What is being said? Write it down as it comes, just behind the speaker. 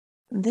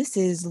This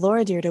is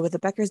Laura Deirdre with the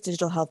Becker's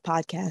Digital Health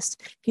Podcast.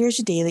 Here's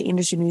your daily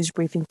industry news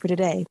briefing for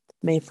today,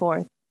 May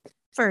 4th.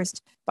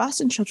 First,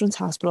 Boston Children's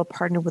Hospital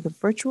partnered with the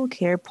virtual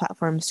care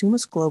platform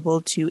Sumus Global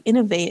to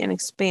innovate and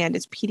expand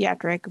its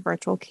pediatric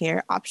virtual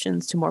care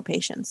options to more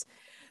patients.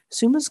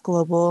 Sumus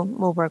Global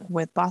will work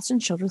with Boston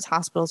Children's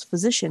Hospital's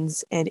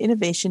physicians and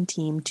innovation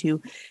team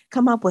to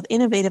come up with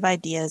innovative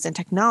ideas and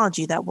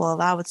technology that will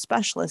allow its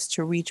specialists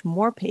to reach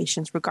more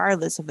patients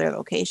regardless of their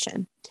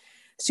location.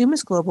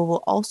 Sumus Global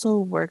will also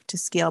work to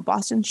scale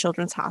Boston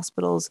Children's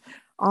Hospital's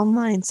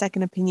online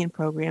second opinion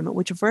program,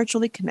 which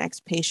virtually connects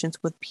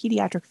patients with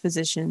pediatric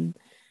physician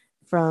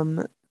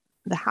from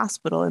the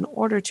hospital in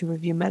order to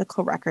review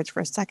medical records for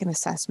a second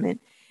assessment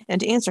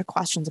and to answer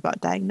questions about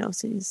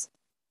diagnoses.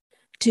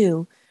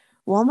 2.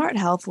 Walmart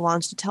Health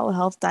launched a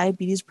telehealth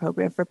diabetes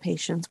program for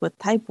patients with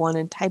type 1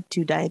 and type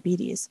 2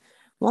 diabetes.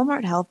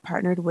 Walmart Health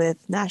partnered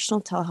with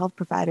national telehealth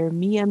provider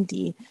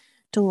MeMD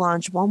to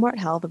launch Walmart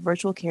Health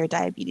Virtual Care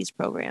Diabetes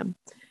Program.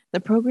 The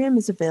program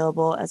is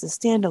available as a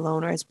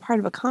standalone or as part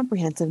of a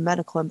comprehensive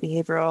medical and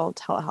behavioral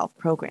telehealth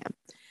program.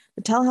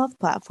 The telehealth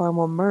platform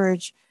will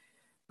merge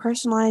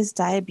personalized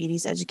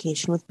diabetes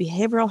education with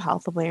behavioral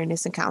health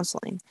awareness and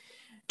counseling.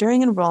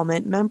 During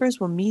enrollment, members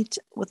will meet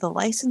with a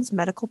licensed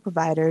medical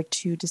provider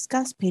to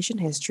discuss patient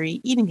history,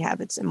 eating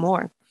habits, and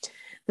more.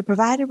 The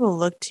provider will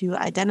look to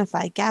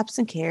identify gaps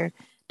in care,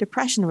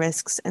 depression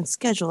risks, and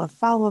schedule a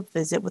follow-up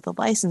visit with a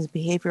licensed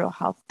behavioral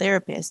health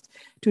therapist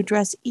to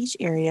address each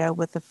area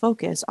with a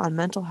focus on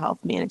mental health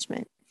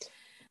management.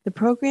 The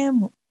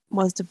program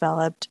was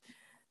developed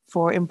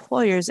for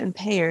employers and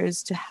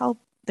payers to help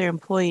their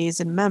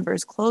employees and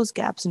members close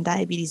gaps in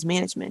diabetes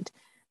management.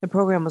 The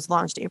program was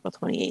launched April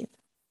 28th.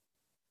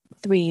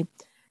 3.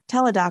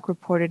 Teladoc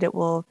reported it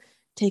will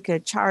take a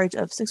charge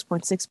of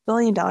 $6.6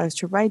 billion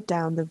to write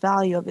down the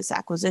value of its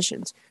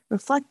acquisitions,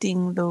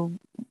 reflecting the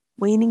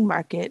waning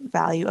market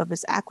value of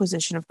its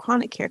acquisition of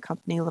chronic care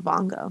company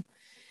Livongo.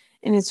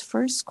 In its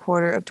first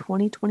quarter of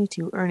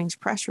 2022 earnings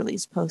press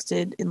release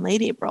posted in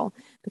late April,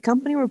 the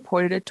company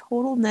reported a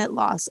total net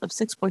loss of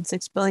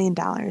 $6.6 billion,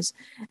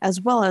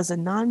 as well as a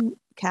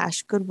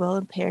non-cash goodwill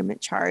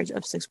impairment charge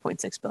of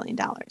 $6.6 billion.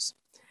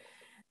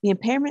 The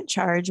impairment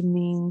charge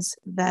means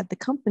that the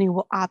company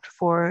will opt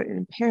for an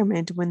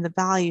impairment when the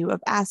value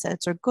of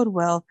assets or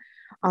goodwill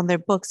on their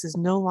books is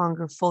no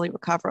longer fully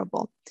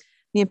recoverable.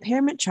 The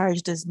impairment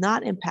charge does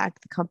not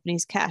impact the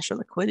company's cash or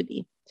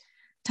liquidity.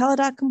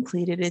 Teladoc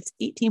completed its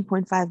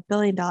 $18.5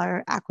 billion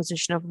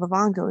acquisition of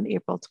Livongo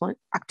in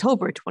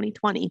October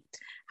 2020.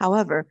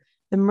 However,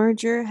 the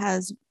merger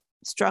has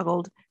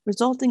struggled,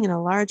 resulting in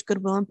a large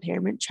goodwill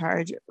impairment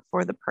charge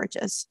for the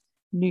purchase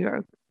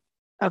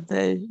of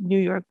the New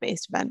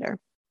York-based vendor.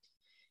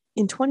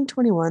 In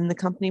 2021, the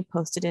company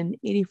posted an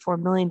 $84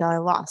 million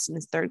loss in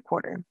its third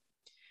quarter.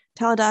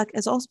 Teladoc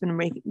has also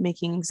been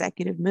making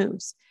executive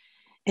moves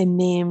and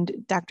named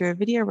Dr.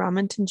 Vidya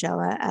Raman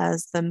Tangela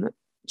as the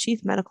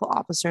Chief Medical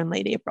Officer in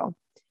late April.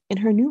 In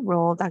her new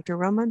role, Dr.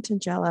 Raman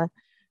Tangela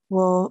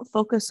will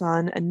focus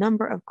on a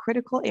number of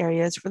critical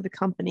areas for the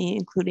company,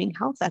 including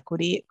health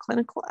equity,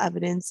 clinical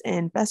evidence,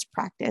 and best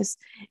practice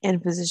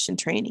and physician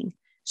training.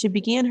 She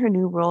began her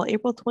new role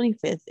April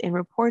 25th and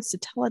reports to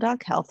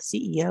Teladoc Health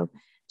CEO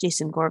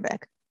Jason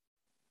Gorevic.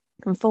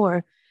 And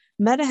 4,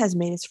 Meta has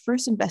made its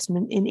first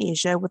investment in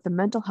Asia with a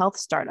mental health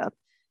startup,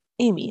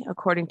 Amy,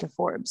 according to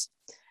Forbes.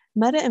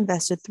 Meta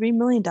invested $3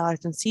 million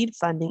in seed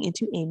funding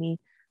into Amy,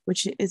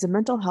 which is a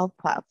mental health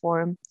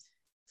platform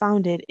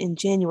founded in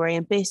January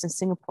and based in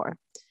Singapore.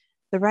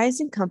 The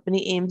rising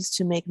company aims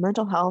to make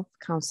mental health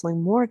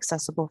counseling more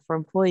accessible for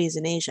employees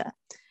in Asia.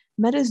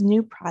 Meta's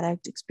new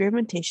product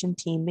experimentation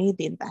team made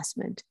the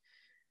investment.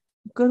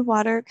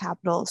 Goodwater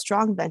Capital,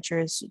 Strong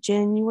Ventures,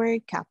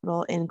 January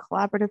Capital, and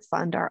Collaborative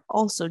Fund are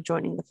also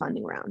joining the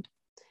funding round.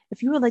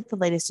 If you would like the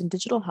latest in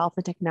digital health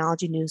and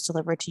technology news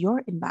delivered to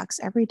your inbox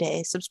every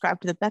day, subscribe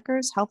to the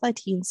Becker's Health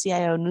IT and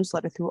CIO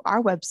newsletter through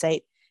our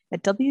website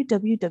at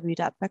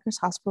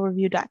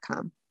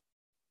www.beckershospitalreview.com.